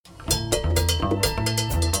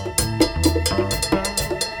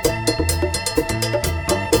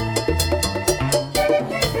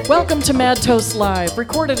Welcome to Mad Toast Live,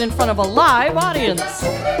 recorded in front of a live audience.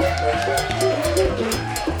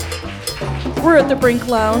 We're at the Brink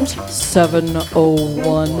Lounge,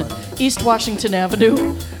 701 East Washington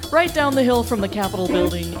Avenue, right down the hill from the Capitol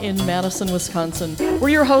Building in Madison, Wisconsin. We're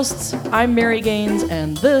your hosts. I'm Mary Gaines,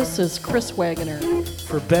 and this is Chris Wagoner.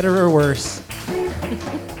 For better or worse.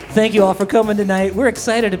 Thank you all for coming tonight. We're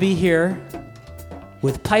excited to be here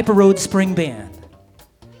with Piper Road Spring Band.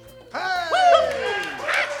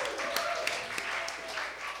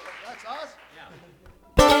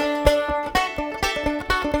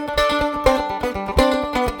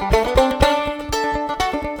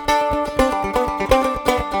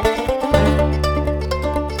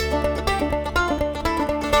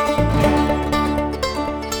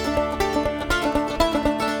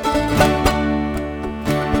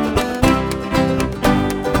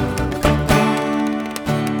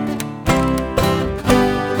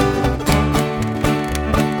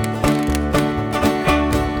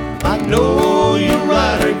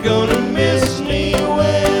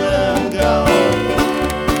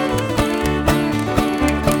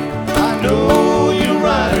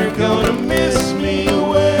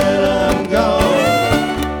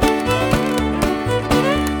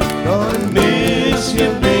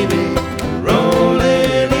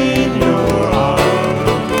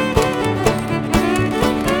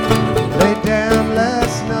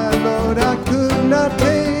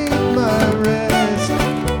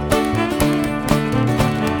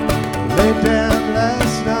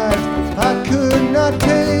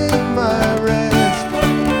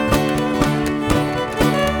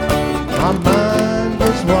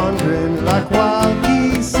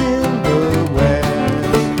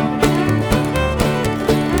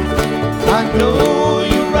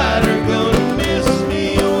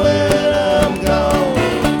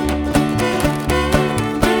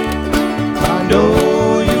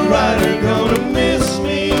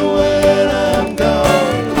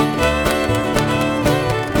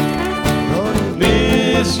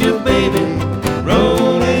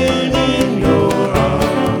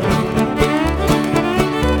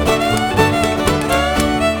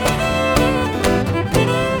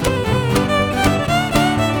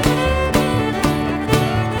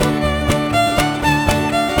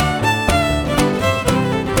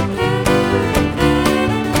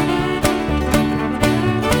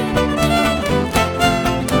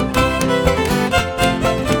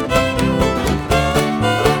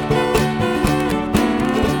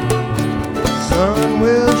 Sun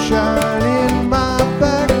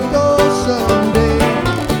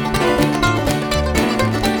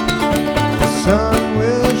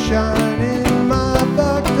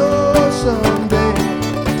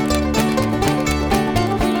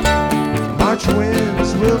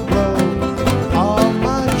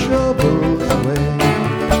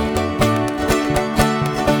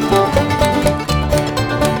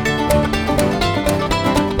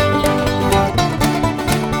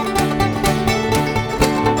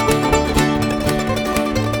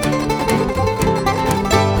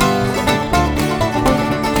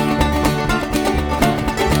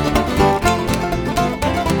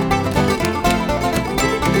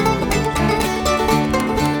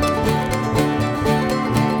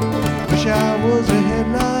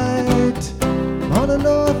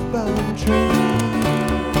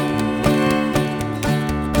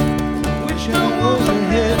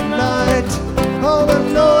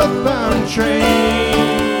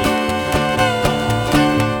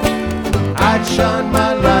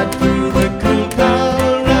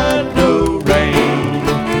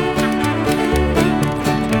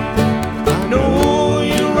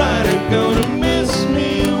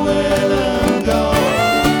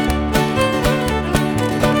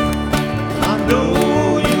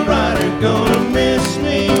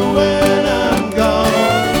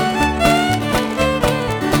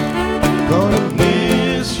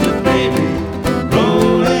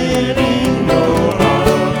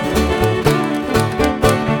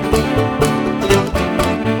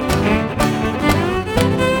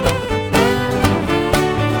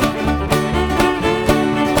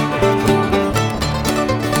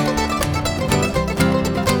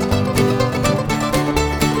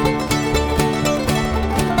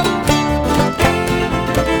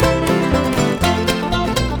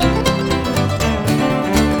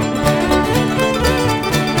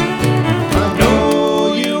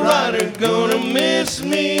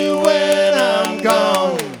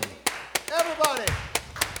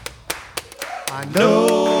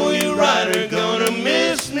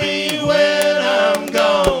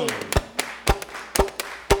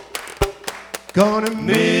Gonna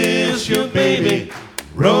miss you, baby,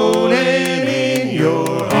 rolling in your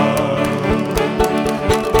arms.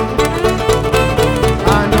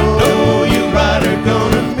 I know you right are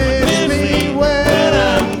gonna miss me when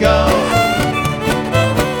I'm gone.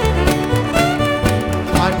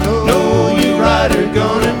 I know you right are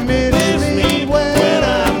gonna miss me when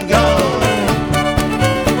I'm gone.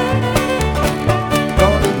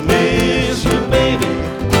 Gonna miss you, baby,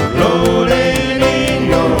 rolling in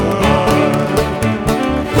your arms.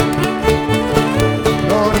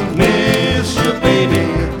 Gonna miss you, baby,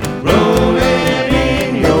 rolling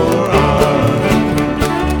in your arms.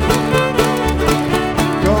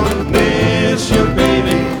 Gonna miss you,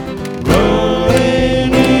 baby,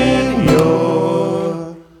 rolling in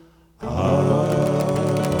your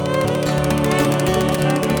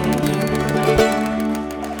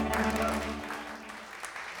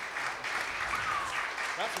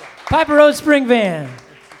Piper Road Spring Band.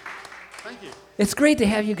 Thank you. It's great to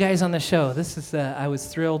have you guys on the show. This is I was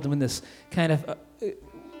thrilled when this kind of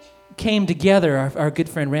came together. Our good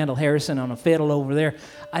friend Randall Harrison on a fiddle over there.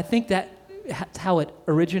 I think that's how it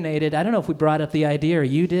originated. I don't know if we brought up the idea or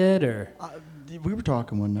you did or We were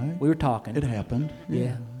talking one night. we were talking. It happened.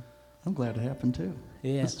 Yeah. I'm glad it happened too.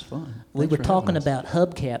 Yeah. This is fun. We Thanks were for talking having us.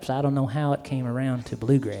 about hubcaps. I don't know how it came around to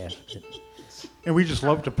bluegrass. And we just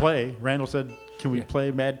love to play. Randall said, can we play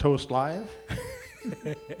Mad Toast live?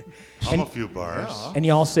 I'm a few bars. And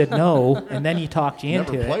y'all said no, and then you talked you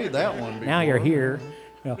into Never it. played that one before. Now you're here.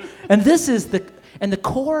 No. And this is the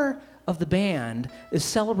core of the band is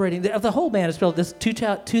celebrating, the whole band is celebrating this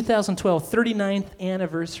 2012 39th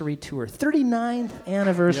anniversary tour. 39th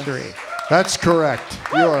anniversary. That's correct.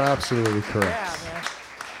 You are absolutely correct.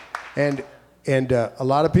 And a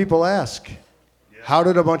lot of people ask, how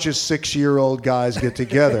did a bunch of 6-year-old guys get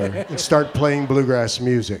together and start playing bluegrass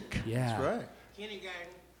music? Yeah. That's right.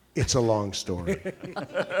 It's a long story.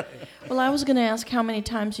 Well, I was going to ask how many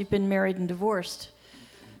times you've been married and divorced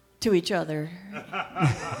to each other.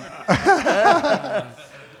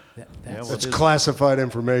 It's classified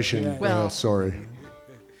information. Yeah. Well- Sorry.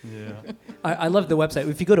 I love the website.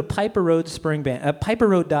 If you go to Piper Road Spring Band,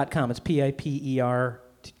 piperroad.com, it's Piperoad.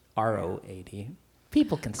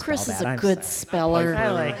 People can spell Chris that. is a I'm good sorry.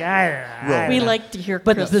 speller. We like to hear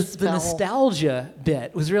But Chris the spell. nostalgia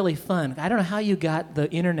bit was really fun. I don't know how you got the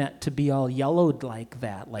internet to be all yellowed like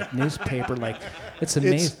that, like newspaper, like it's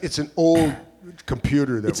amazing. It's an old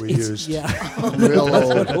computer that we used. Yeah. Real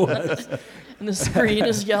old. And the screen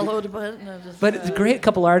is yellowed, but... But it's a great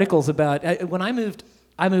couple articles about when I moved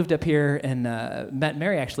up here and met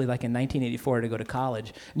Mary actually like in 1984 to go to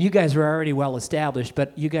college. And you guys were already well established,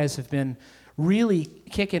 but you guys have been really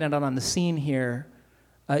kicking it on the scene here.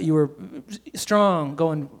 You were strong,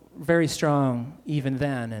 going very strong even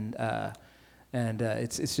then, and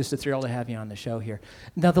it's just a thrill to have you on the show here.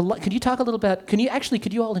 Now, could you talk a little bit? Could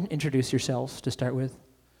you all introduce yourselves to start with?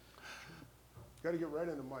 Got to get right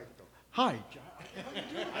in the mic, though. Hi.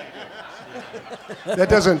 That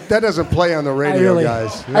doesn't play on the radio,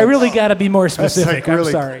 guys. I really got to be more That's specific. like really,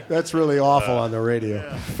 I'm sorry. That's really awful on the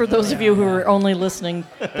radio. For those of you who are only listening,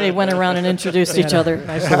 they went around and introduced each other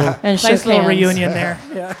Nice little, and shook nice little hands. reunion there.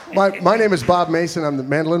 Yeah. My name is Bob Mason. I'm the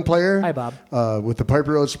mandolin player. Hi, Bob. With the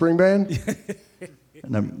Piper Road Spring Band.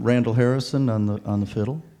 And I'm Randall Harrison on the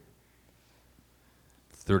fiddle.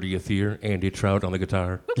 30th year, Andy Trout on the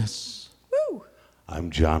guitar. Yes. I'm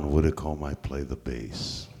John Whitacombe. I play the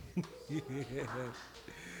bass.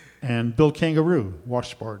 And Bill Kangaroo,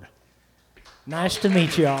 washboard. Nice to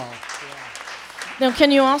meet you all. Now,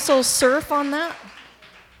 can you also surf on that?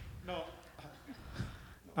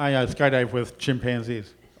 I skydive with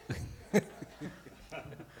chimpanzees.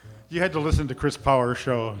 You had to listen to Chris Power's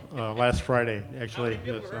show last Friday, actually.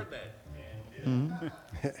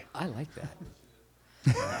 I like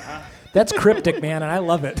that. That's cryptic, man, and I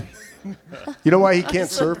love it. You know why he can't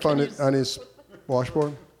surf on his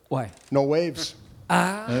washboard? Why? No waves.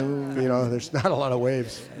 There's not a lot of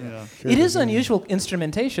waves. Yeah. It is unusual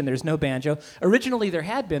instrumentation. There's no banjo. Originally, there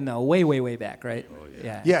had been, though, way, way, way back, right? Oh,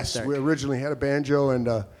 yeah. Yes, Sorry. we originally had a banjo, and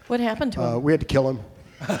What happened to him? we had to kill him.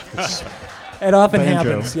 It often Banjo.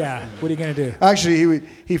 happens, yeah. What are you going to do? Actually,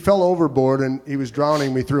 he fell overboard, and he was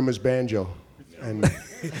drowning. We threw him his banjo. And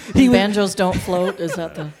Banjos don't float. Is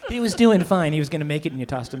that the... He was doing fine. He was going to make it, and you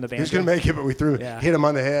tossed him the banjo. he was going to make it, but we hit him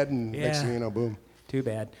on the head, and next Yeah. thing you know, boom. Too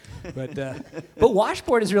bad. But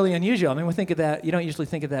washboard is really unusual. I mean, we think of that. You don't usually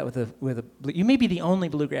think of that with a. You may be the only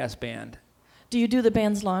bluegrass band. Do you do the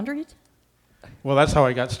band's laundry? Well, that's how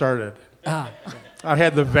I got started. Ah. I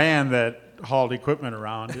had the van that hauled equipment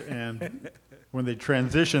around, and when they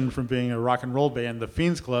transitioned from being a rock and roll band, the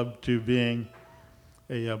Fiends Club, to being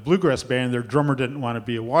a bluegrass band. Their drummer didn't want to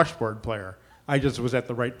be a washboard player. I just was at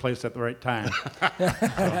the right place at the right time.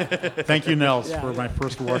 Thank you, Nels, for my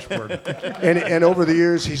first washboard. And over the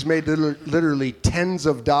years, he's made literally tens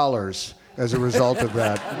of dollars as a result of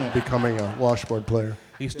that, becoming a washboard player.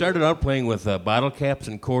 He started out playing with bottle caps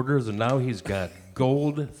and quarters, and now he's got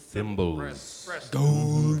gold thimbles.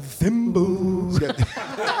 Gold thimbles.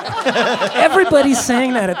 Everybody's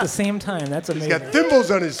saying that at the same time. That's He's amazing. got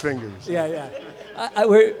thimbles on his fingers. Yeah.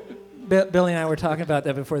 Billy and I were talking about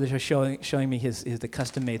that before the show, showing me the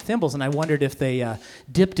custom-made thimbles, and I wondered if they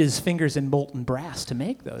dipped his fingers in molten brass to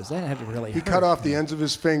make those. That had to really He hurt. cut off the ends of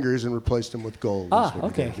his fingers and replaced them with gold. Ah, That's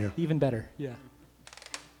what he okay. did, yeah. Even better. Yeah.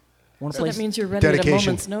 Want to So play, that means you're ready at a Dedication.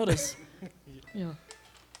 moment's notice. Yeah.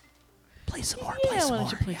 play some more? Yeah, why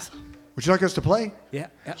don't you play some? Would you like us to play? Yeah.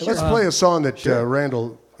 Let's play a song that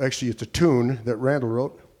Randall, actually it's a tune that Randall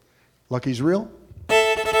wrote. Lucky's Real?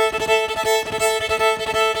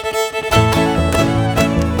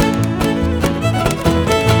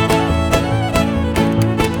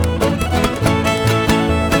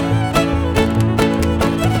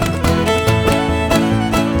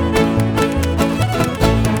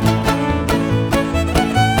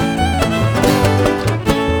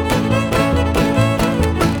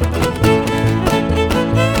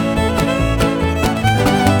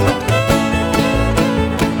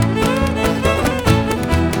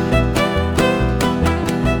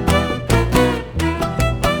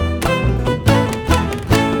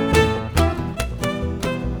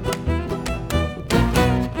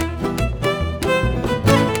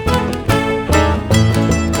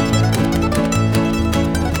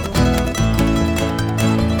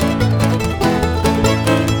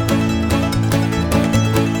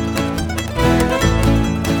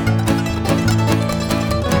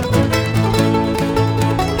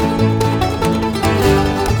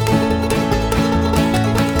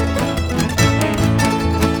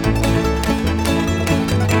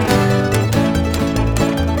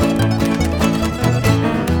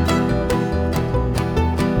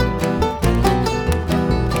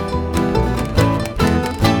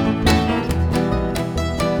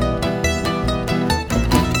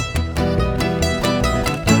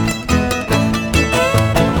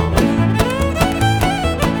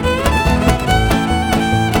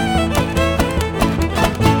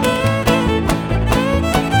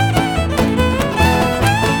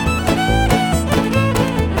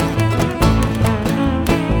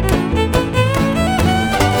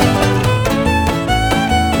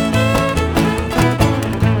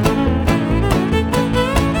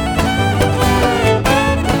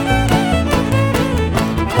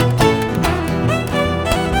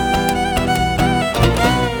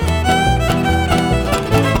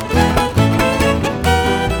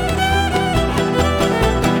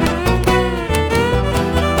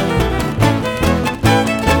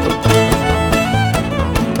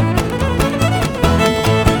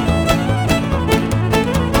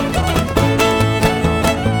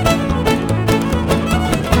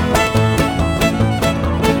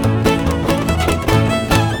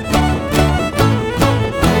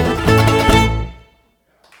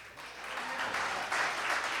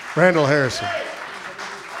 Randall Harrison.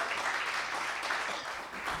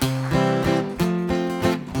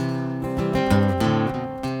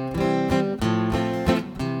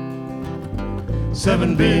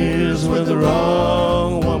 Seven beers with the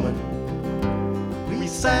wrong woman. We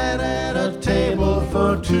sat at a table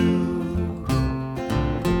for two.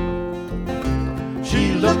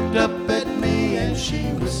 She looked up at me and she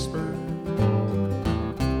whispered,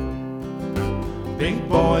 "Big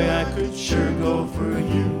boy, I could sure go for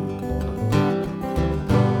you."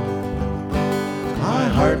 My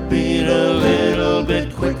heart beat a little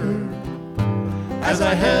bit quicker as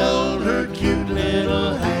I held her cute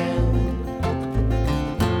little hand.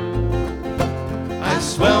 I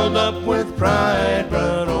swelled up with pride,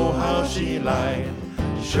 but oh how she lied.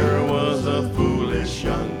 Sure was a foolish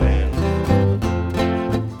young man.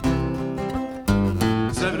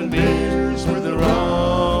 7 beers with the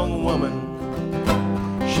wrong woman.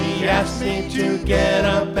 She asked me to get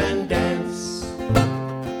up and dance.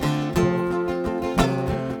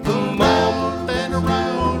 The moment and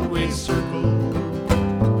around we circled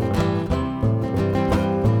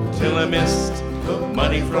till I missed the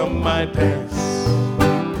money from my pants.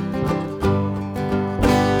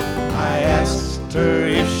 I asked her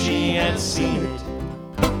if she had seen it.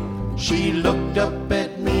 She looked up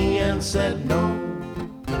at me and said no.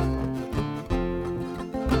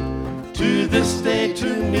 To this day, to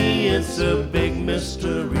me, it's a big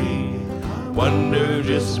mystery. Wonder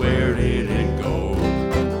just where did it go?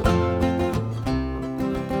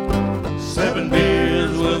 7 beers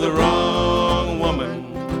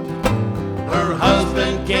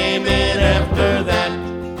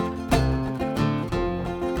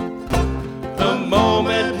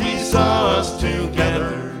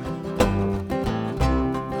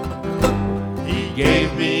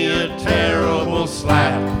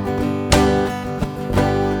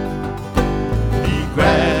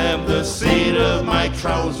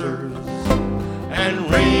bouncers and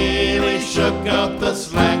really shook out the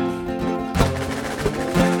slack.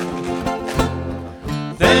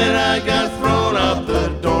 Then I got thrown out the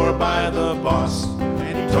door by the boss,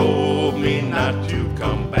 and he told me not to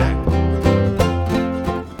come back.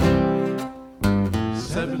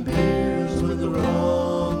 7 beers with the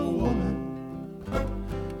wrong woman,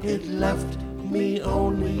 it left me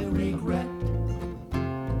only regret.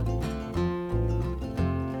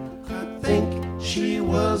 I think she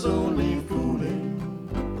was only fooling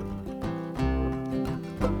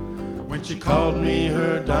when she called me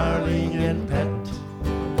her darling and pet.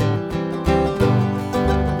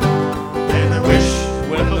 And I wish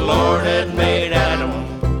when the Lord had made Adam,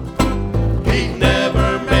 he'd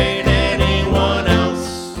never made anyone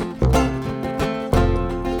else.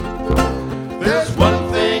 There's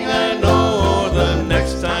one thing I know, the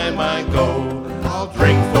next time I go, I'll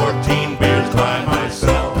drink 14 beers by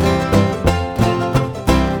myself.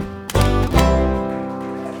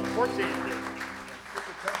 14 beers.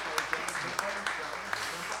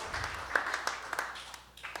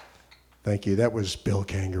 Thank you. That was Bill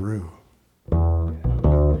Kangaroo.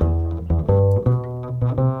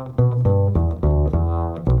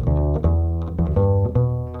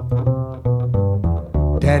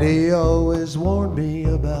 Daddy always warned me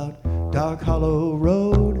about Dark Hollow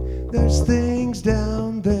Road. There's things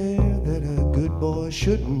down there that a good boy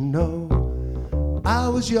shouldn't know. I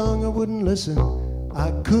was young, I wouldn't listen.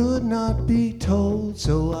 I could not be told,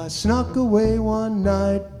 so I snuck away one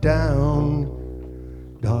night down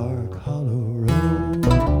Dark Hollow Road.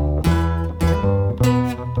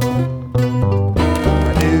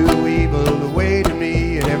 I knew evil awaited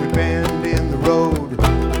me at every bend in the road,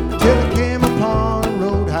 till I came upon a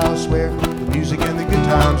roadhouse where the music and the good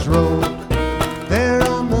times rolled. There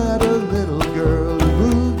I met a little girl who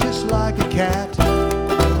moved just like a cat.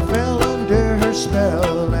 I fell under her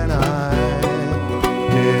spell and I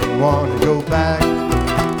didn't want to go back.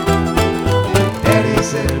 Daddy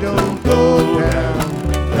said, don't go down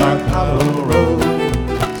Dark Hollow Road.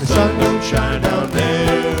 The sun don't shine down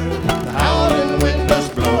there, the howling wind does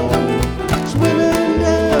blow. Swimming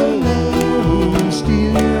down there,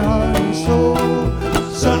 steal your heart and soul.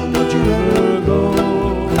 Son, don't you ever go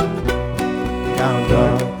down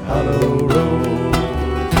Dark Hollow Road.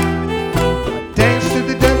 I danced to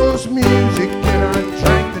the devil's music and I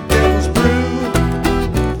drank the devil's brew.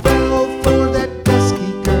 Fell for that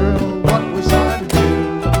dusky girl, what was I to do?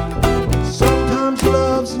 Sometimes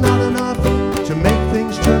love's not enough to make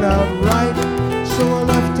things turn out right, so I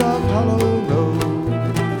left Dark Hollow Road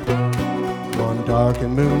one dark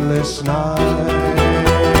and moonless night.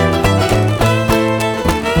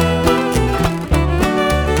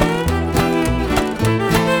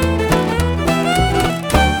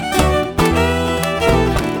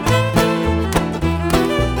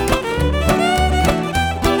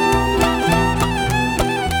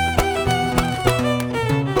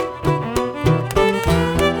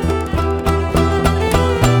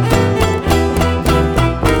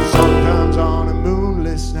 Sometimes on a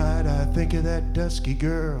moonless night I think of that dusky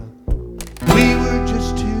girl. We were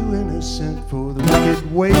just too innocent for the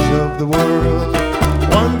wicked ways of the world.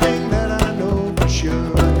 One thing that I know for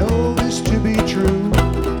sure, I know this to be true.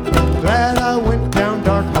 Glad I went down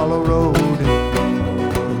Dark Hollow Road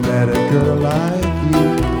and met a girl like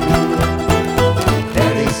you.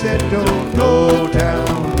 Daddy said don't go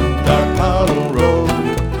down Dark Hollow Road.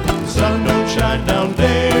 The sun don't shine down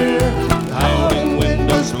there, the howling wind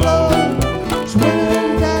does blow.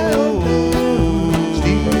 Swimming down there,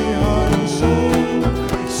 steal your heart and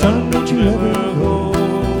soul. Son, don't you ever go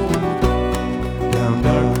down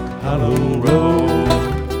Dark Hollow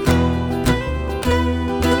Road.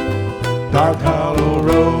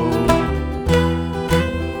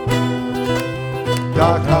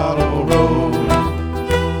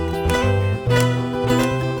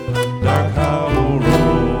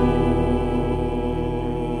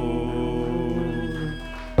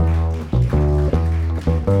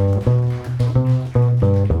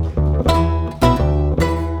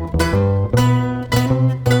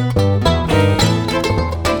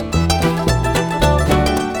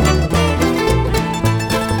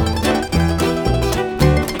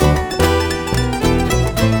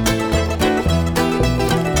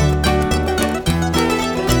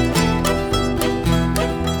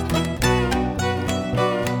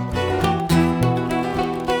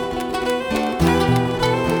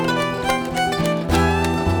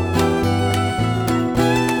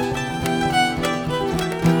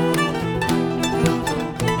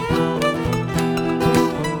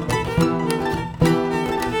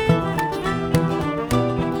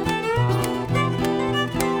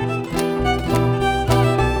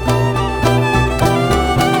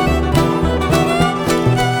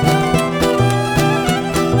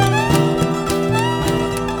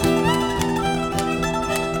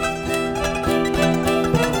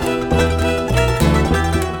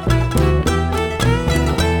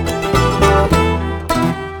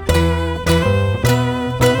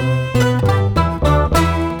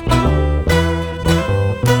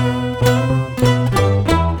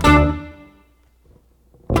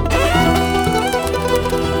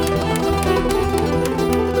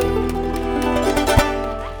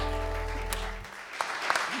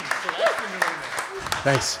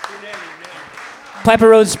 Thanks. Piper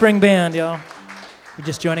Road Spring Band, y'all. You're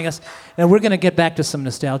just joining us. And we're going to get back to some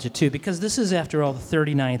nostalgia, too, because this is, after all, the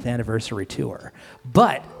 39th anniversary tour.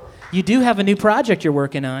 But you do have a new project you're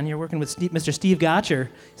working on. You're working with Mr. Steve Gotcher.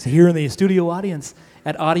 He's here in the studio audience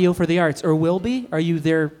at Audio for the Arts, or will be. Are you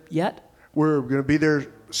there yet? We're going to be there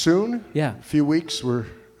soon. Yeah. A few weeks. We're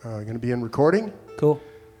going to be in recording. Cool.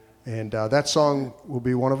 And that song will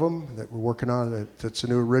be one of them that we're working on. That's a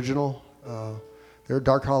new original. There,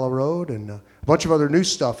 Dark Hollow Road, and a bunch of other new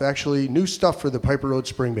stuff. Actually, new stuff for the Piper Road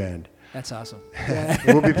Spring Band. That's awesome.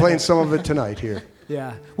 We'll be playing some of it tonight here.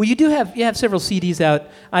 Yeah. Well, you have several CDs out.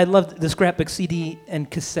 I love the scrapbook CD and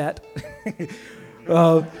cassette.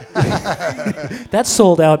 That's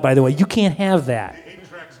sold out, by the way. You can't have that.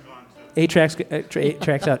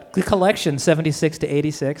 8-tracks out. The collection, 76 to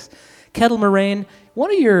 86. Kettle Moraine,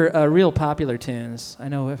 one of your real popular tunes. I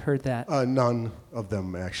know I've heard that. None of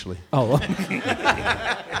them, actually. Oh.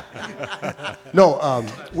 No,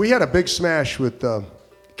 we had a big smash with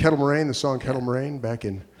Kettle Moraine, the song Kettle Moraine, back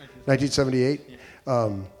in 1978.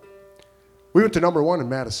 We went to number 1 in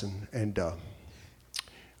Madison and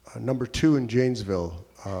number 2 in Janesville,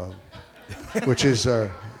 which is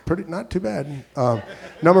not too bad.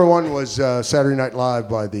 Number 1 was Saturday Night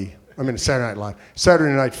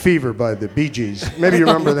Fever by the Bee Gees. Maybe you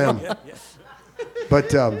remember them. But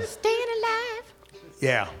Staying alive.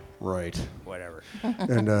 yeah, right. Whatever.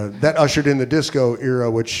 And that ushered in the disco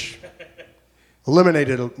era, which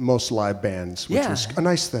eliminated most live bands, which was a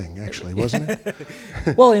nice thing, actually, wasn't it?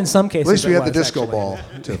 Well, in some cases. At least we it had the was, disco actually. ball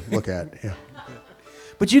to look at. Yeah.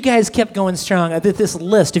 But you guys kept going strong. This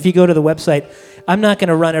list, if you go to the website, I'm not going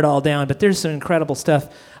to run it all down, but there's some incredible stuff.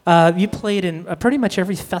 You played in pretty much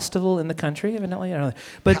every festival in the country, evidently. I don't know.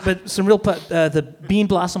 But some real, the Bean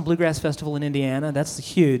Blossom Bluegrass Festival in Indiana, that's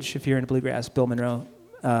huge if you're into bluegrass. Bill Monroe,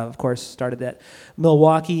 of course, started that.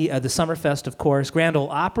 Milwaukee, the Summerfest, of course. Grand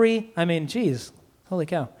Ole Opry. I mean, geez, holy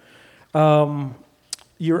cow.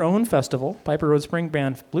 Your own festival, Piper Road Spring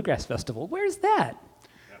Band Bluegrass Festival. Where's that?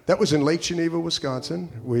 That was in Lake Geneva, Wisconsin.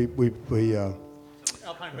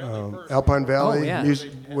 Alpine Valley,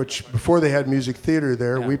 which before they had music theater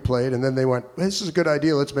there, we played, and then they went, this is a good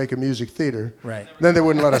idea, let's make a music theater. Right. Then they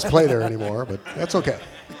wouldn't let us play there anymore, but that's okay.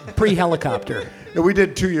 Pre-helicopter. No, we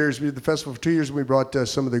did 2 years. We did the festival for 2 years, and we brought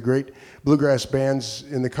some of the great bluegrass bands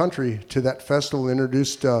in the country to that festival and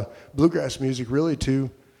introduced bluegrass music really to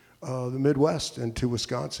the Midwest and to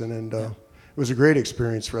Wisconsin, and it was a great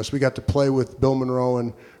experience for us. We got to play with Bill Monroe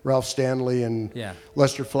and Ralph Stanley and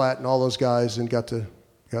Lester Flatt and all those guys, and got to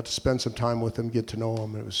spend some time with them, get to know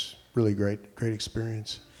them. It was really great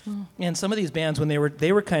experience. And some of these bands, when they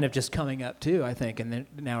were kind of just coming up too, I think, and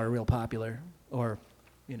now are real popular, or.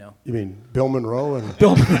 You mean Bill Monroe and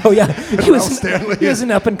Bill Monroe? Yeah, he was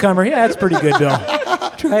an up and comer. Yeah, that's pretty good, Bill.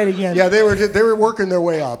 Try it again. Yeah, they were working their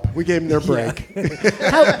way up. We gave them their break.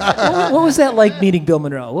 What was that like meeting Bill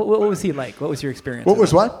Monroe? What was he like? What was your experience? What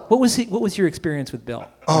was your experience with Bill?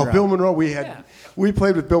 Oh, Bill Monroe. We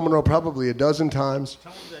played with Bill Monroe probably a dozen times.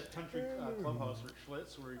 Tell them that country clubhouse at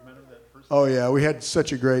Schlitz where you met him that first time. Oh yeah, we had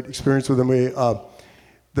such a great experience with him.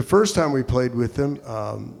 The first time we played with him.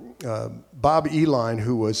 Bob Eline,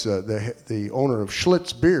 who was the owner of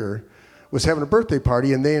Schlitz Beer, was having a birthday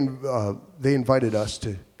party, and they invited us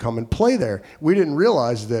to come and play there. We didn't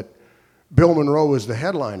realize that Bill Monroe was the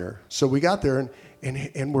headliner, so we got there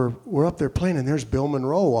and we're up there playing, and there's Bill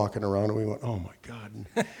Monroe walking around, and we went, oh my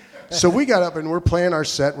God! So we got up and we're playing our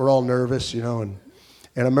set. We're all nervous, and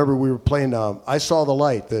I remember we were playing "I Saw the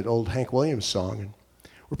Light," that old Hank Williams song, and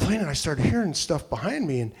we're playing, and I started hearing stuff behind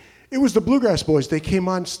me, and it was the Bluegrass Boys. They came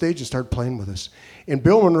on stage and started playing with us. And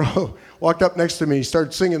Bill Monroe walked up next to me. He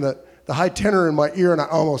started singing the high tenor in my ear, and I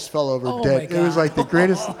almost fell over dead. It was like the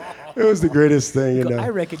greatest. It was the greatest thing. I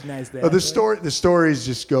recognize that. The stories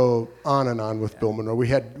just go on and on with Bill Monroe. We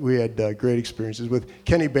had great experiences with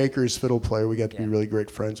Kenny Baker, his fiddle player. We got to be really great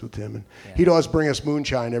friends with him, and he'd always bring us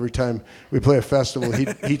moonshine every time we play a festival.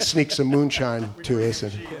 He'd sneak some moonshine to us.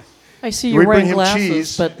 And I see you're wearing glasses,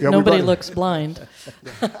 cheese. but nobody looks blind.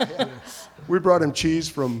 We brought him cheese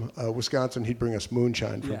from Wisconsin. He'd bring us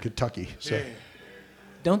moonshine from Kentucky. So,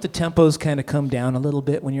 don't the tempos kind of come down a little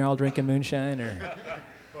bit when you're all drinking moonshine, or?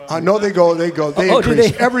 No, they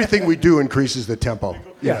increase. Everything we do increases the tempo.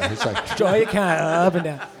 Yeah, it's like you kind of up and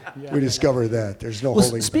down. We discovered that there's no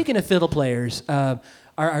holding. Speaking of fiddle players,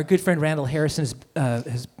 our good friend Randall Harrison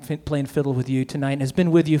has been playing fiddle with you tonight and has been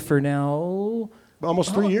with you for now.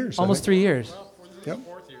 Almost 3 years. Almost 3 years. Well, for the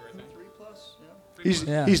fourth year, I think. 3+.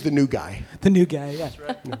 Yeah. He's the new guy. The new guy, yeah.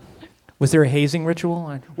 Right. Was there a hazing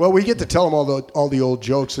ritual? Well, we get to tell him all the old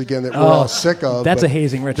jokes again that we're all sick of. That's but a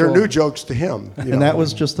hazing ritual. They're new jokes to him. you And know. that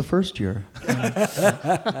was just the first year.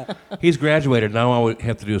 He's graduated. Now all we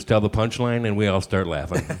have to do is tell the punchline, and we all start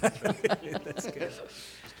laughing.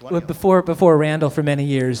 Well, before Randall for many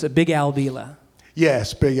years, Big Al Vila.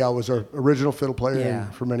 Yes, Big Al was our original fiddle player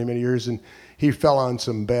Yeah. for many, many years, and he fell on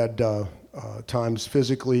some bad times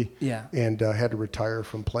physically, Yeah. and had to retire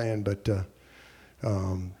from playing. But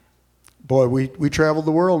boy, we traveled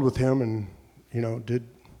the world with him, and did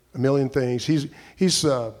a million things. He's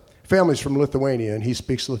family's from Lithuania, and he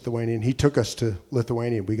speaks Lithuanian. He took us to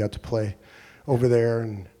Lithuania. We got to play over there,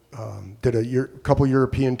 and did a couple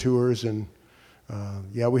European tours, and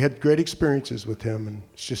we had great experiences with him. And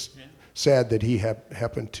it's just sad that he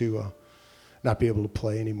happened to not be able to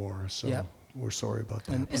play anymore. So Yep. we're sorry about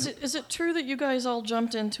that. Is it true that you guys all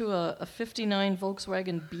jumped into a 59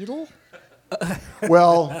 Volkswagen Beetle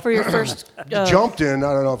Well, for your first? jumped in.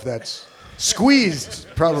 I don't know if that's squeezed,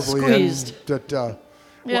 probably. Squeezed. And,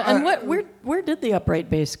 Yeah, and where did the upright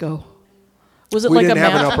bass go? Was it we like didn't a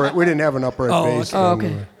have an mat? upright. We didn't have an upright Oh, bass. okay. Oh,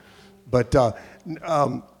 then. okay. But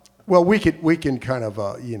well, we can kind of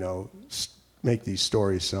make these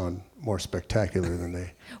stories sound more spectacular than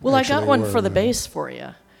they. Well, I got actually one were. for the bass for you,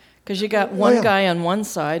 because you got one yeah. guy on one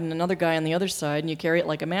side and another guy on the other side, and you carry it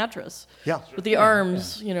like a mattress. Yeah. With the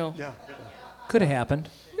arms, Yeah. Could have happened.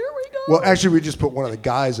 Here we go. Well, actually, we just put one of the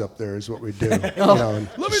guys up there. Is what we do. And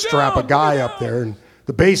strap a guy up there, and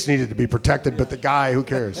the bass needed to be protected, but the guy, who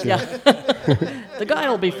cares? Yeah. The guy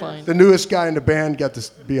will be fine. The newest guy in the band got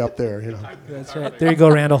to be up there. That's right. There you go,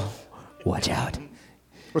 Randall. Watch out.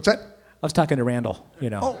 What's that? I was talking to Randall,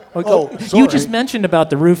 Oh, You sorry. just mentioned about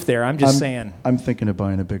the roof there. I'm just saying. I'm thinking of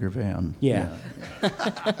buying a bigger van. Yeah.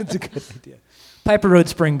 It's a good idea. Piper Road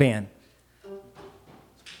Spring Band.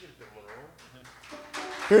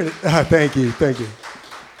 Here it is. Thank you.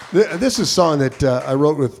 This is a song that I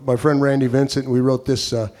wrote with my friend Randy Vincent, and we wrote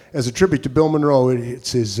this as a tribute to Bill Monroe.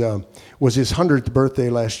 It's was his 100th birthday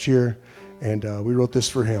last year, and we wrote this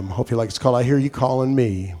for him. Hope you like it. It's called "I Hear You Calling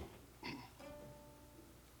Me."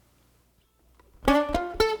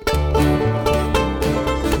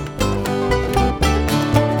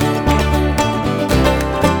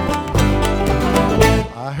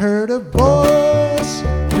 I heard a voice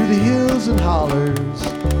through the hills and hollers.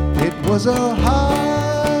 It was a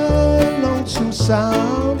high, lonesome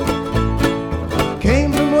sound.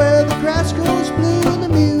 Came from where the grass grows blue and the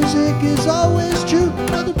music is always true.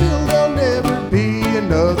 Another Bill, there'll never be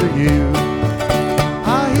another you.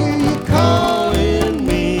 I hear you calling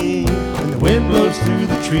me when the wind blows through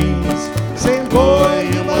the trees, saying, boy,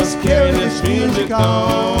 you must carry this music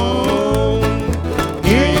on.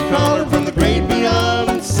 Hear you calling from the great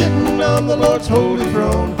beyond, sitting on the Lord's holy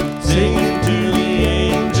throne, singing to the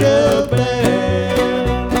angel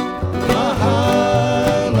band, a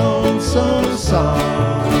high, lonesome song.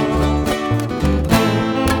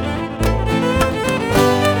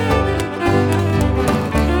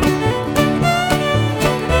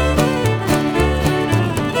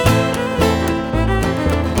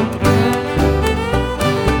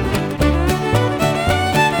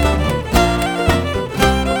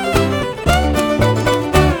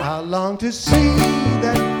 I long to see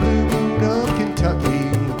that blue moon of Kentucky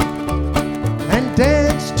and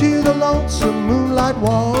dance to the lonesome moonlight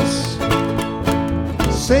waltz.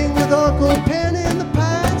 Sing with Uncle Penn in the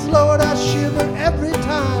pines, Lord, I shiver every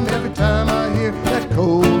time I hear that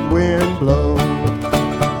cold wind blow.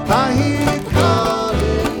 I hear you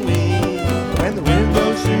calling me when the wind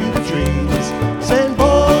blows through the trees, saying,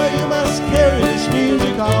 boy, you must carry this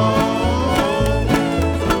music on.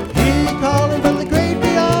 Hear you calling from the great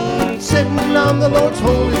beyond, sitting on the Lord's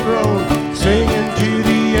holy throne, singing to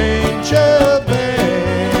the angel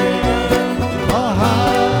band, a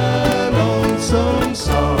high, lonesome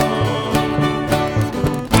song.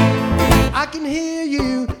 I can hear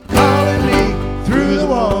you calling me through the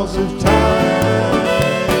walls of time.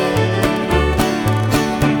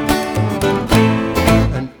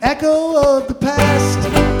 An echo of the past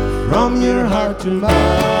from your heart to mine.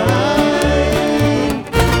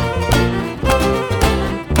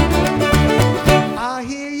 I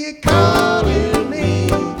hear you calling me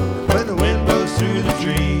when the wind blows through the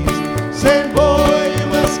trees, saying, boy, you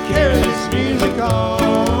must carry this music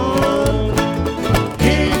on.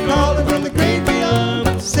 Hear you calling from the great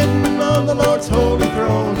beyond, sitting on the Lord's holy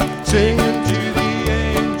throne, singing to the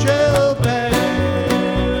angel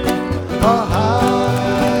band, a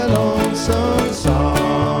high, lonesome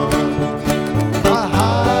song, a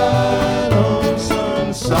high,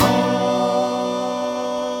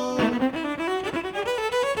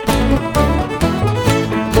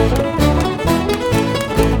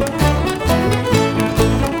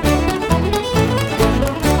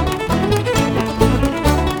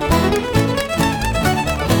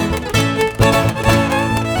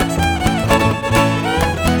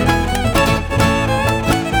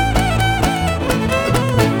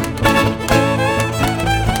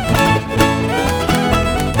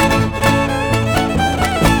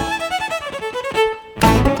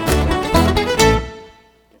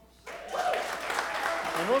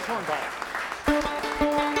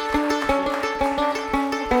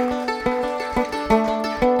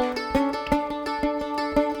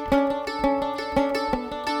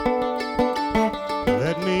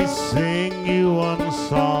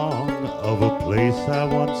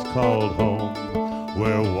 called home,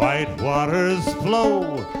 where white waters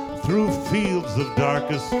flow through fields of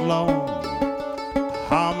darkest loam.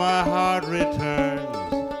 How my heart returns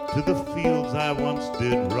to the fields I once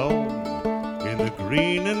did roam, in the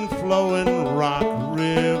green and flowing Rock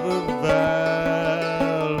River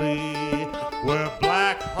Valley, where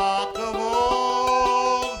Black Hawk of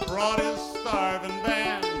old brought his starving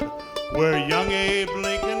band, where young Abe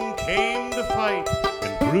Lincoln came to fight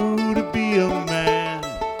and grew to be a man,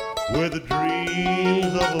 where the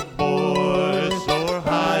dreams of a boy soar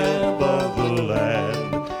high above the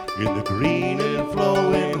land, in the green and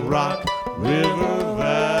flowing Rock River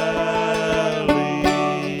Valley.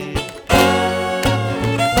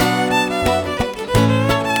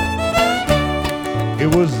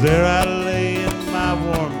 It was there I lay in my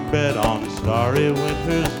warm bed on starry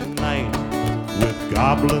winter's night, with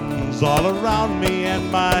goblins all around me and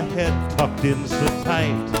my head tucked in so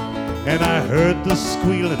tight. And I heard the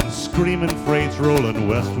squealing, screaming freights rolling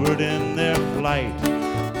westward in their flight,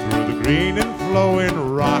 through the green and flowing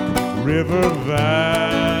Rock River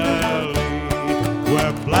Valley,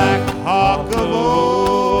 where Black Hawk of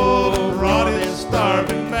old brought his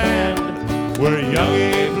starving band, where young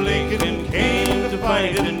Abe Lincoln came to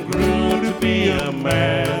fight and grew to be a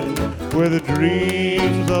man, where the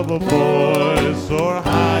dreams of a boy soar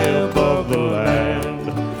high above the land,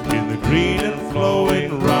 in the green and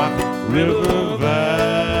flowing Rock River Valley.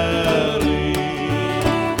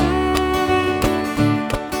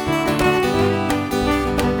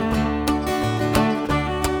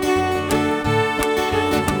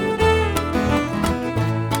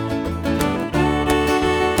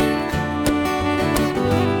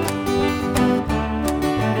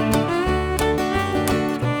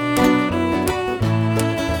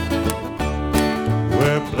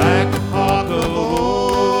 Where Black Hawk of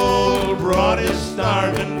old brought his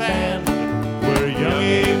starving band, where young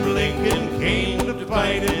Abe Lincoln came to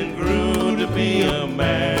fight and grew to be a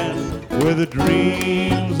man, where the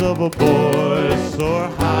dreams of a boy soar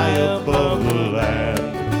high above the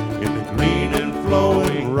land, in the green and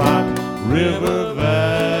flowing Rock River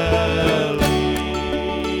Valley.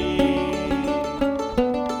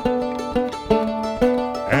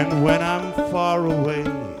 And when I'm far away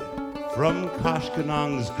from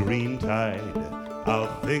Koshkonong's green tide,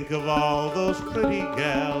 I'll think of all those pretty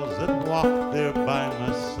gals that walked there by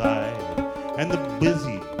my side, and the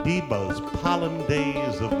busy bee-buzz pollen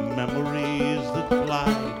days of memories that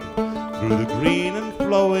glide through the green and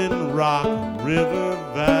flowing Rock River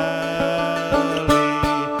Valley,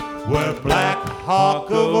 where Black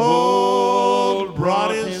Hawk of old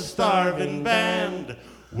brought his starving band,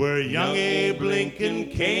 where young Abe Lincoln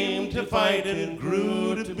came to fight and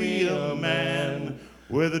grew to be a man,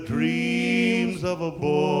 where the dreams of a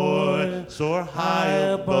boy soar high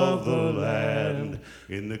above the land,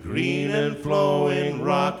 in the green and flowing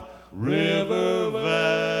Rock River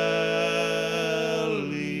Valley.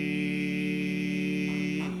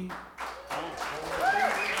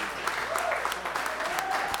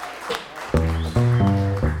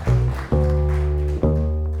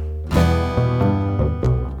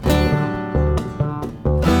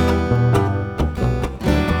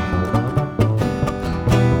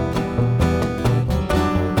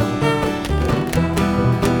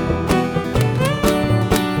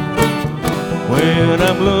 When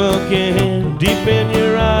I'm looking deep in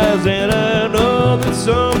your eyes and I know that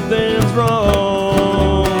something's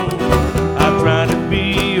wrong, I try to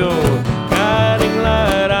be your guiding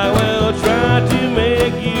light. I will try to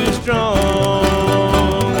make you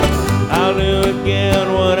strong. I'll do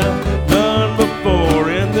again what I've done before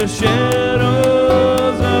in the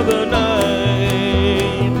shadows of the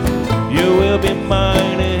night. You will be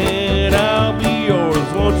mine and I'll be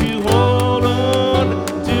yours. Won't you hold on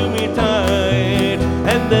to me tight?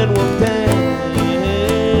 And then we'll dance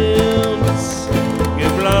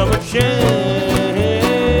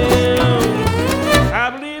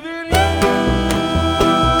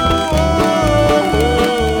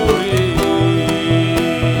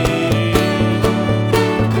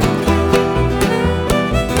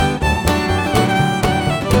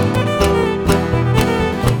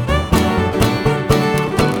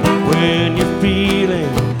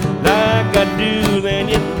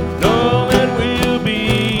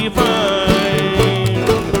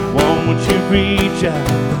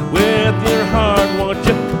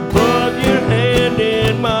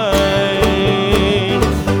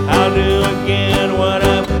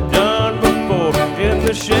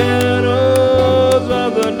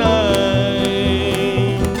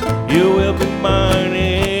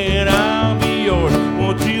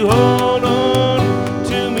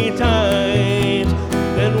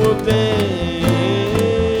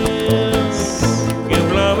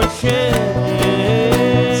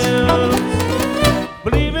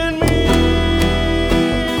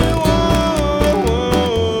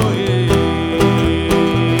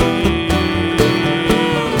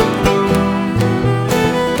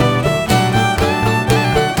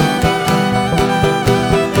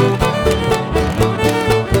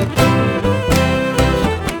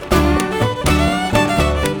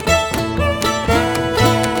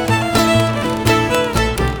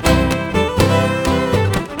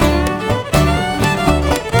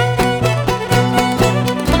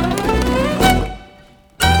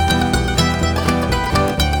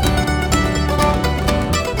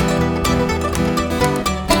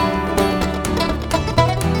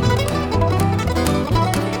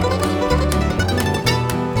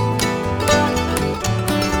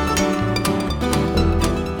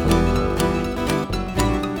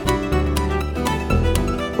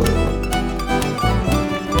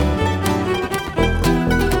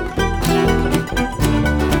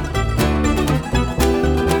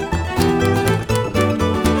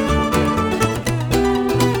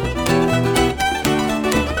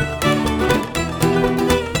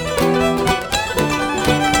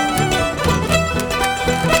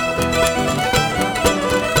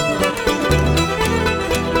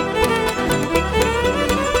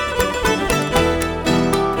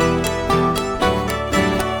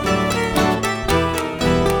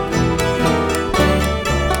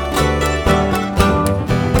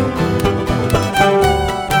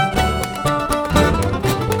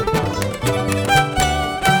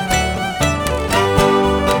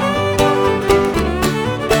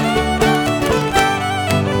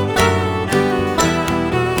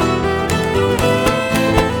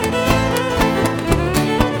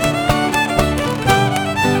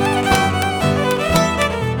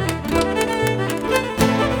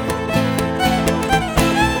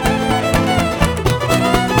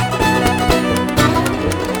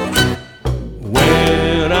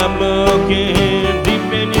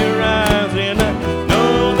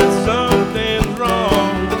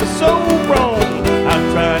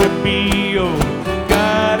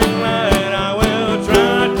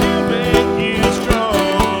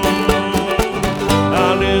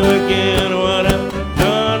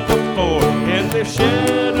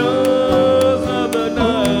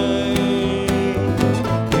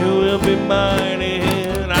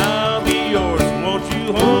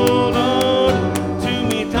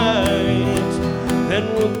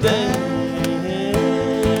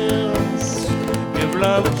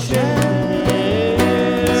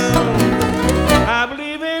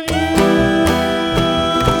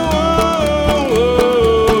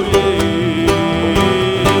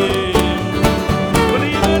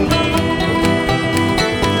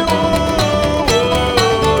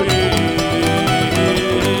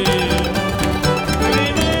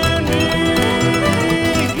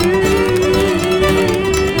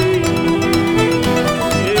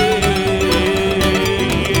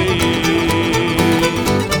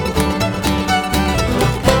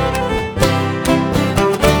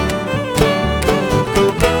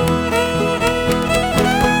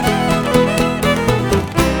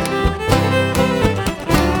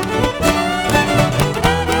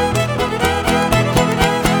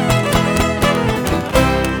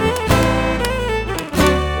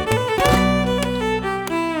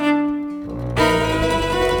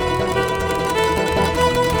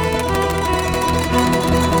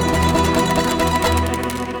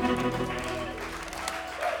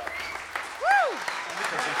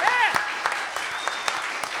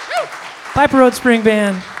Piper Road Spring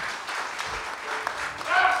Band.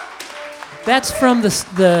 That's from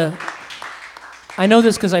the I know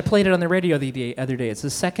this because I played it on the radio the other day. It's the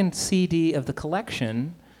second CD of the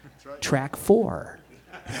collection, track 4.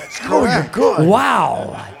 Oh, you're good.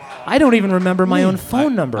 Wow. I don't even remember my own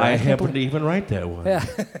phone number. I can't happened to even write that one. Yeah.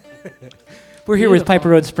 We're here with Piper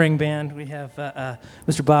Road Spring Band. We have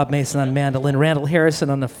Mr. Bob Mason on mandolin, Randall Harrison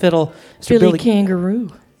on the fiddle, Mr. Billy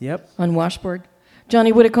Kangaroo Yep. on washboard,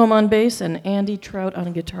 Johnny Whitcomb on bass, and Andy Trout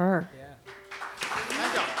on guitar.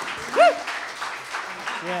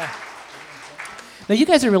 Yeah. Now you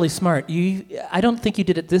guys are really smart. I don't think you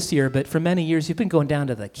did it this year, but for many years you've been going down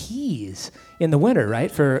to the Keys in the winter, right?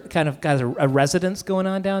 For kind of guys a residence going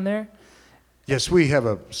on down there. Yes, we have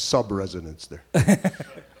a sub-residence there.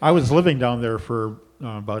 I was living down there for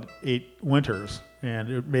about 8 winters, and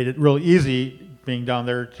it made it real easy being down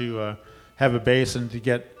there to have a base and to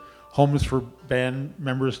get homes for band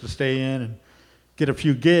members to stay in and get a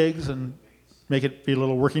few gigs and make it be a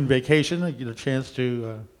little working vacation and get a chance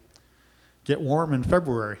to get warm in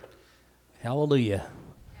February. Hallelujah.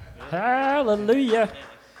 Hallelujah.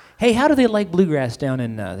 Hey, how do they like bluegrass down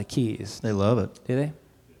in the Keys? They love it. Do they?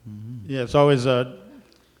 Yeah, it's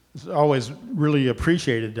always really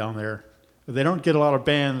appreciated down there. They don't get a lot of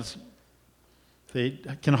bands. They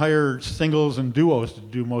can hire singles and duos to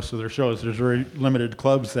do most of their shows. There's very limited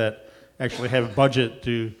clubs that actually have a budget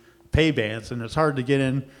to pay bands, and it's hard to get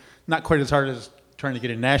in. Not quite as hard as trying to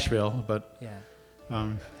get in Nashville, but Yeah.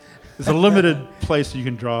 it's a limited place you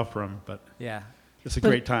can draw from, but Yeah. it's a But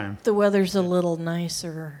great time. The weather's a little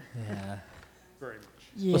nicer. Yeah. Very much.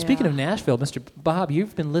 Yeah. Well, speaking of Nashville, Mr. Bob,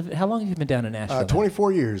 you've been living. How long have you been down in Nashville?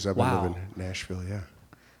 24 years I've been Wow. living in Nashville, yeah.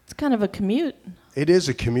 It's kind of a commute. It is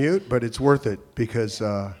a commute, but it's worth it because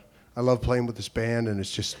I love playing with this band, and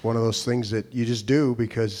it's just one of those things that you just do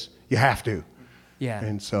because you have to. Yeah.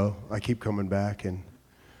 And so I keep coming back, and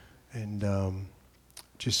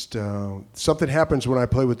just something happens when I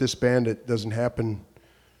play with this band that doesn't happen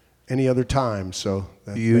any other time. So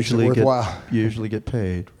that You usually makes it worthwhile. usually get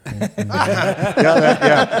paid. Right?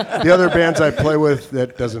 Yeah. The other bands I play with,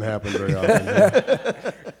 that doesn't happen very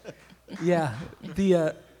often. Yeah,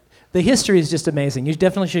 the history is just amazing. You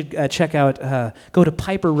definitely should check out, go to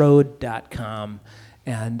piperroad.com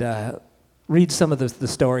and read some of the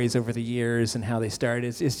stories over the years and how they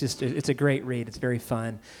started. It's a great read. It's very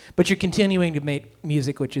fun. But you're continuing to make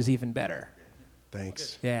music, which is even better.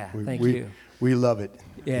 Thanks. Yeah, thank we, you. We love it.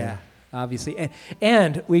 Yeah, obviously.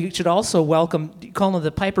 And we should also welcome, call them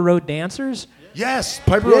the Piper Road Dancers. Yes,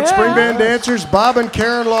 Piper Road Spring Band dancers, Bob and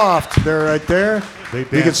Karen Loft. They're right there. You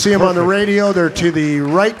can see them on the radio. They're to the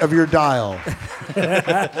right of your dial.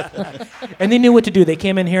 And they knew what to do. They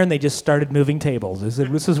came in here and they just started moving tables. They said,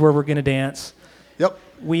 this is where we're going to dance. Yep.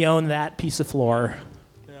 We own that piece of floor.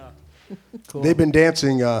 Cool. They've been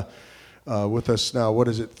dancing with us now, what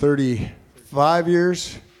is it, 35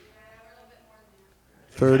 years?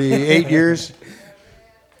 38 years?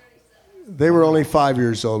 They were only 5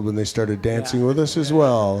 years old when they started dancing with us as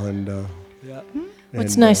well. And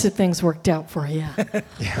It's nice that things worked out for you.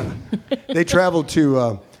 they traveled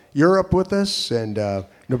to Europe with us and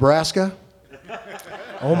Nebraska,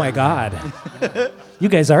 Oh my God. You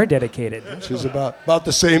guys are dedicated. which is about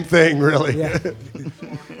the same thing, really. Yeah.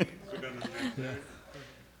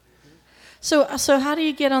 So how do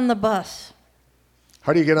you get on the bus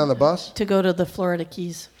How do you get on the bus? to go to the Florida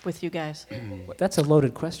Keys with you guys? That's a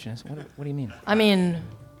loaded question. What do you mean? I mean,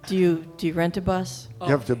 do you rent a bus? You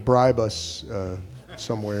have to bribe us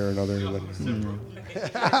somewhere or another.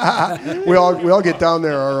 we all get down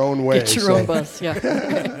there our own way. Get your so own bus,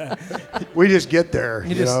 yeah. we just get there.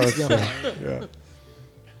 You You know, just- it's, yeah.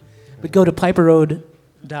 But go to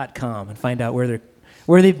piperroad.com and find out where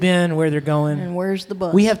they've been, where they're going. And where's the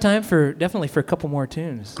bus? We have time definitely for a couple more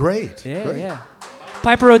tunes. Great. Yeah, great. yeah.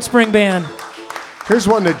 Piper Road Spring Band. Here's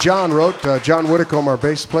one that John wrote, John Whitcomb, our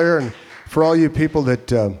bass player, and for all you people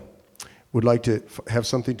that would like to have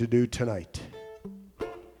something to do tonight.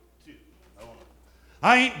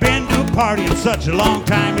 I ain't been to a party in such a long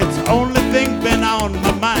time. It's the only thing been on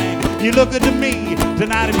my mind. You look at me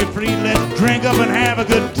tonight if you're free. Let's drink up and have a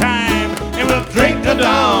good time. And we'll drink to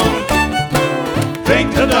dawn,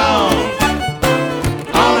 drink to dawn,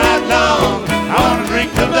 all night long. I wanna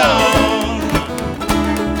drink to dawn.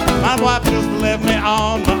 My wife just left me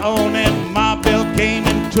on my own, and my bill came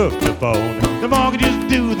and took the phone. The mortgages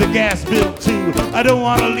due, the gas bill too. I don't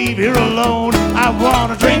wanna leave here alone. I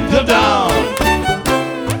wanna drink to dawn.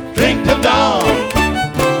 Drink till dawn,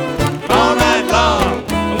 all night long.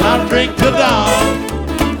 I'll drink till dawn.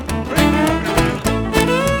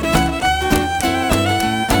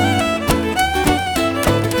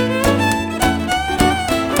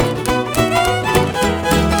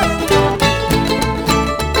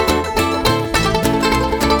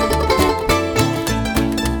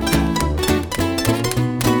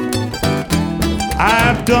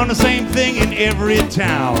 done the same thing in every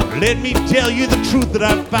town. Let me tell you the truth that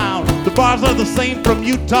I've found. The bars are the same from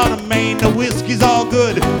Utah to Maine. The whiskey's all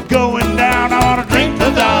good going down. I wanna drink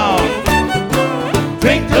till dawn.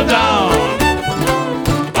 Drink till dawn.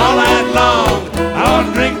 All night long. I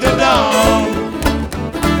wanna drink till dawn.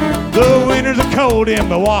 The winters are cold in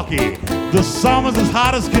Milwaukee. The summer's as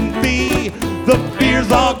hot as can be. The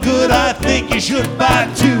beer's all good. I think you should buy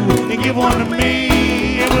two and give one to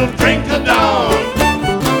me. And we'll drink till dawn.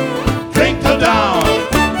 Drink till dawn.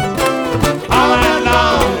 All night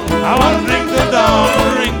long. I wanna drink till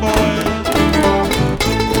dawn. Drink, boys.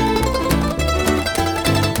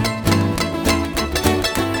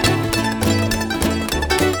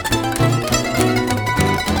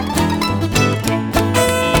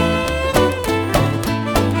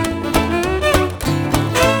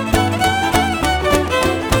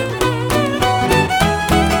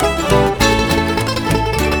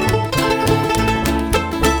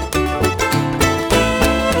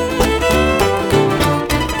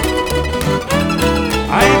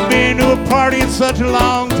 In such a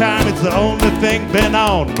long time, it's the only thing been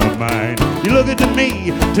on my mind. You look at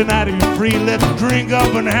me tonight, if you're free, let's drink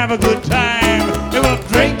up and have a good time. And we'll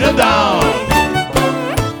drink till dawn,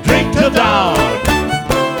 drink till dawn,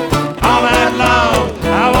 all night long.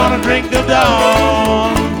 I wanna drink till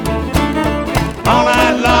dawn, all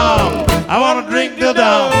night long. I wanna drink till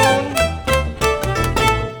dawn.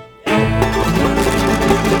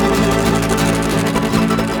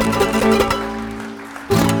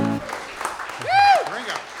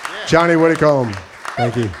 Johnny Whitcomb,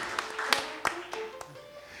 thank you.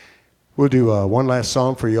 We'll do one last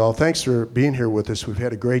song for you all. Thanks for being here with us. We've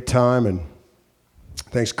had a great time, and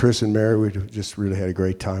thanks, Chris and Mary. We just really had a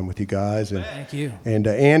great time with you guys. And, thank you. And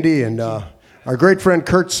Andy and our great friend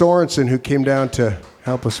Kurt Sorensen, who came down to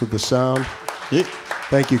help us with the sound. Yeah.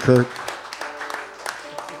 Thank you, Kurt.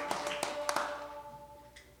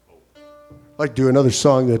 I'd like to do another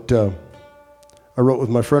song that I wrote with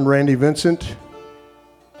my friend Randy Vincent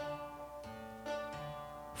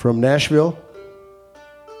from Nashville.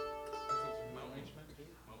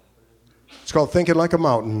 It's called Thinking Like a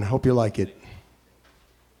Mountain. Hope you like it.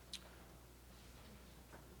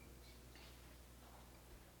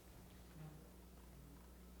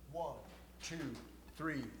 One, two,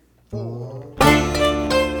 three, four.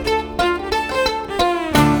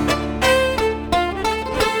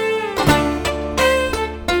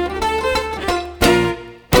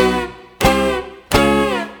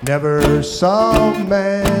 Never saw a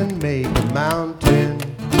man make a mountain,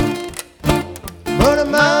 but a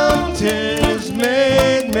mountain has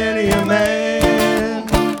made many a man.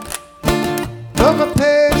 But my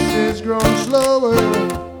pace has grown slower,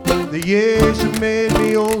 the years have made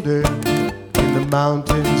me older. In the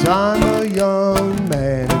mountains I'm a young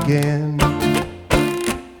man again.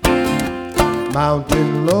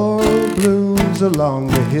 Mountain laurel blooms along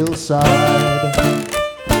the hillside.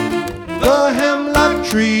 The hemlock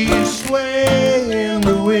trees sway in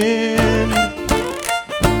the wind.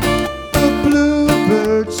 The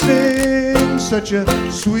bluebird sings such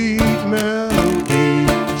a sweet melody,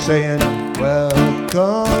 saying,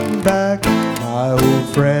 welcome back, my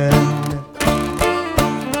old friend.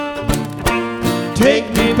 Take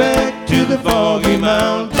me back to the foggy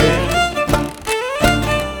mountains.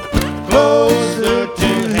 Closer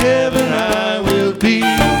to heaven I will be.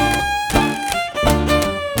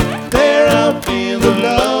 Feel the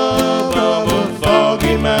love of a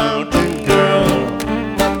foggy mountain girl.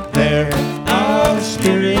 There our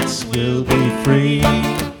spirits will be free.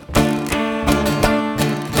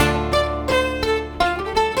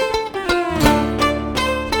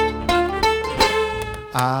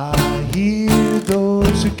 I hear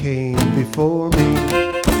those who came before me,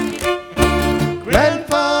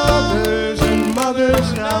 grandfathers and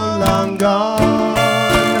mothers now long gone,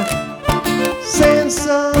 saying,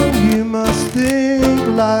 son, you must think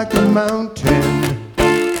like a mountain,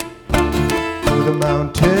 for the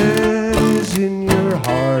mountain is in your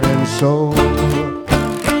heart and soul.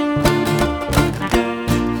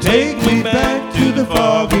 Take me back to the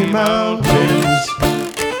foggy mountains.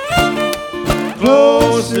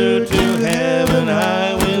 Closer to heaven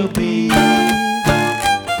I will be.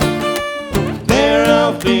 There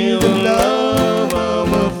I'll feel the love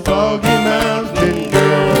of a foggy mountain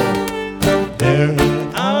girl. There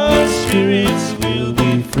our spirits will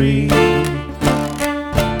be free.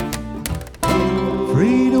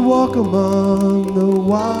 Free to walk among the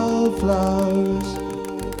wildflowers.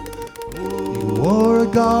 You wore a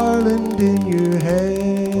garland in your hair.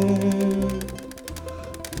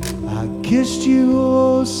 I kissed you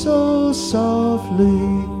oh so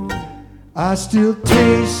softly. I still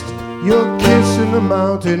taste your kiss in the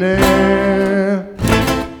mountain air.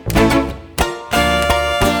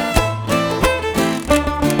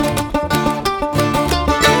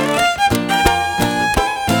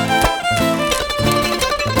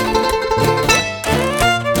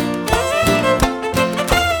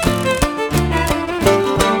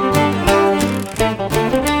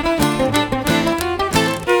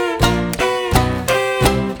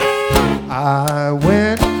 I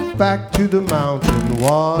went back to the mountain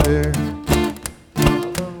water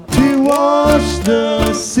to wash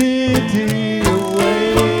the city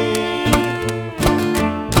away,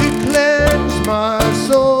 to cleanse my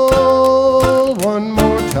soul one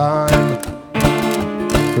more time.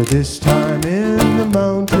 For this time in the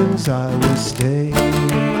mountains I will stay.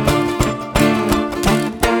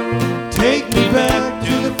 Take me back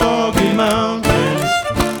to the foggy mountains,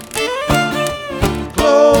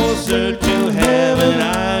 closer to heaven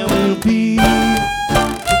I will be.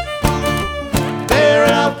 There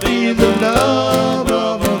I'll feel the love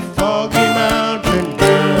of a foggy mountain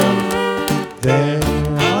girl. There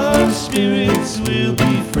our spirits will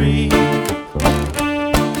be free.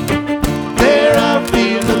 There I'll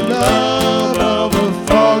feel the love of a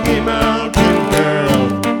foggy mountain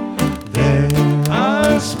girl. There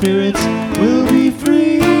our spirits will be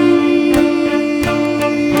free.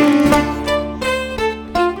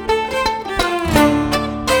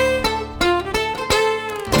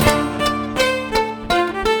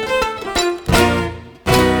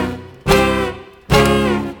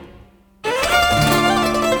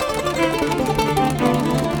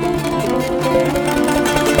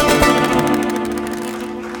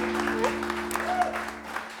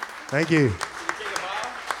 Thank you.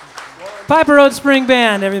 Piper Road Spring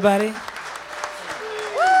Band, everybody.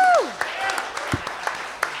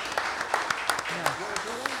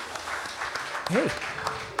 Hey.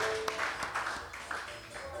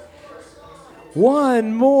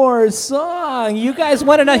 One more song. You guys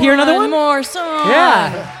want to hear another one? One more song.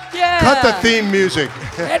 Yeah. Yeah. Cut the theme music.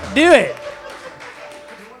 Let's do it.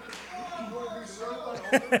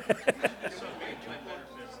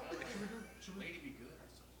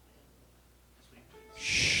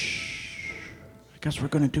 I guess we're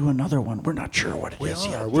going to do another one. We're not sure what it is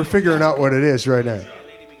yet. We're figuring out what it is right now.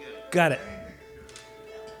 Got it.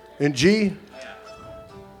 In G,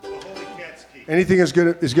 anything is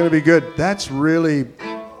going to be good. That's really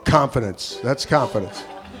confidence. That's confidence.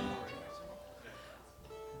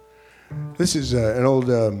 This is an old.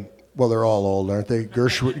 Well, they're all old, aren't they?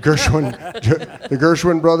 Gershwin, the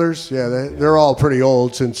Gershwin brothers. Yeah, they're all pretty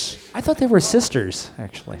old since. I thought they were sisters,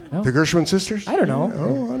 actually. No? The Gershwin sisters? I don't know.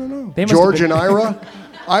 Oh, I don't know. They must have George been- and Ira.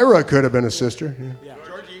 Ira could have been a sister. Yeah.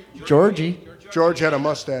 Georgie. George had a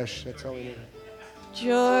mustache. That's all we knew.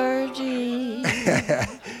 Georgie.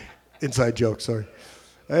 Inside joke, sorry.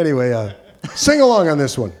 Anyway, sing along on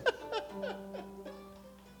this one.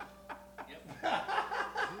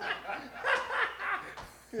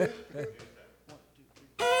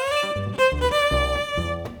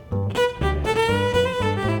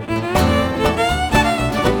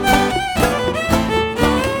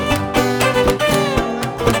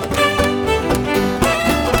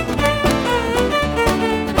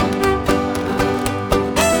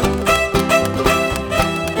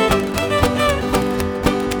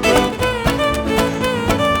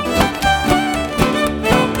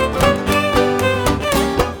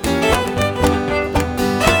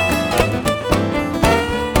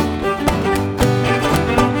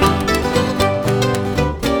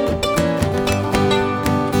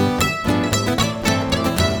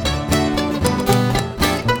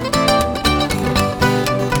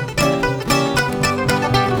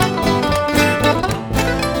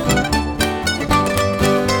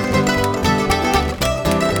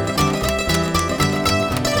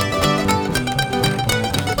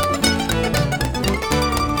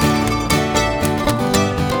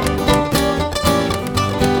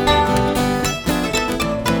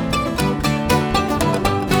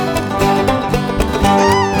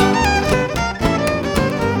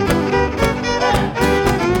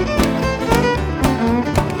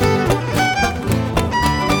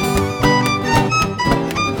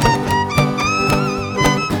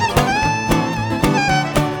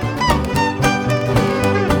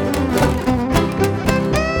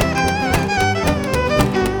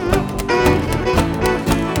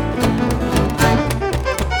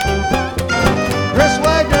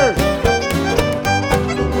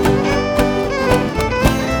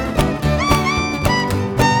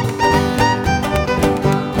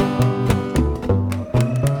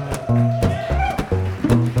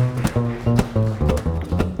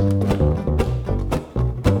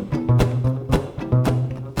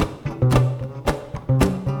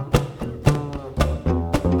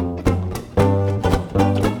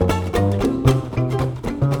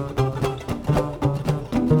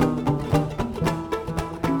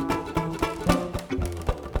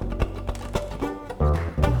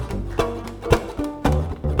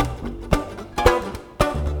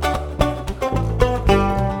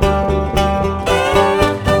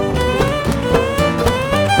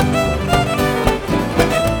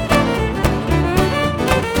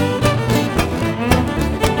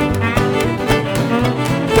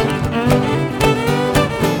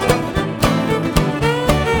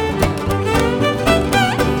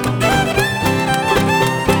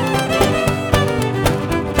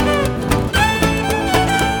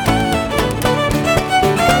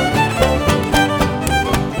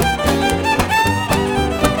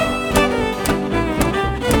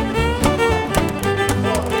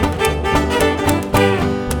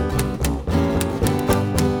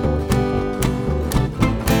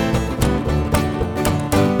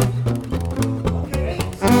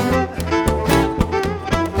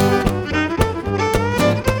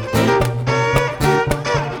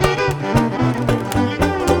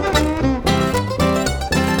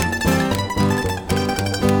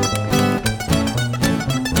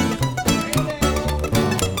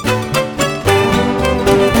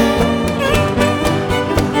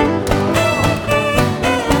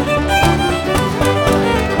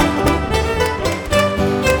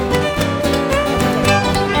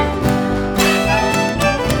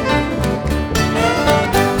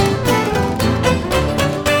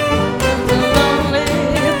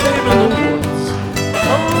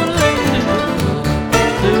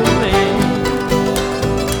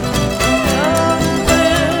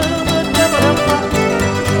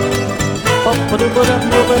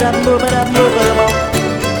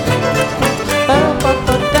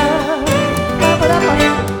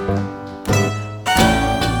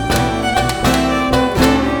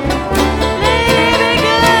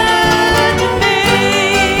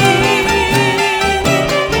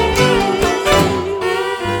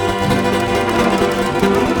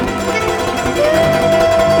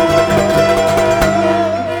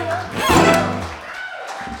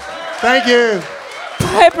 Thank you.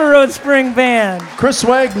 Piper Road Spring Band. Chris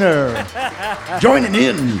Wagner, joining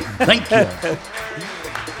in. Thank you.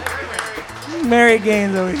 Mary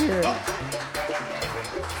Gaines over here.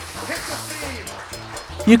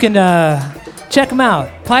 You can check them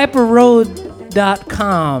out.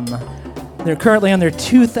 PiperRoad.com. They're currently on their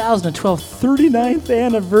 2012 39th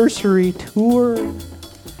anniversary tour.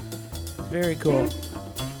 Very cool.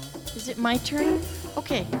 Is it my turn?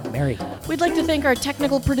 Okay. Mary. We'd like to thank our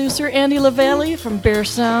technical producer, Andy LaValle from Bear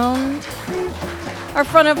Sound. Our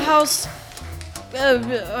front of house,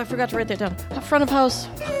 I forgot to write that down. Our front of house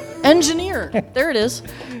engineer, there it is,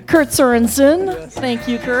 Kurt Sorensen. Thank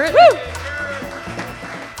you, Kurt. Woo!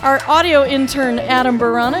 Our audio intern, Adam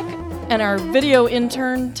Baronic, and our video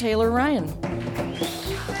intern, Taylor Ryan.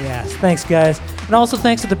 Yes, thanks, guys. And also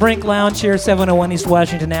thanks to the Brink Lounge here, 701 East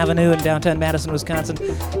Washington Avenue in downtown Madison, Wisconsin,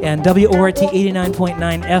 and WORT 89.9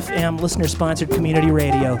 FM, listener-sponsored community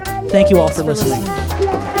radio. Thank you all for listening.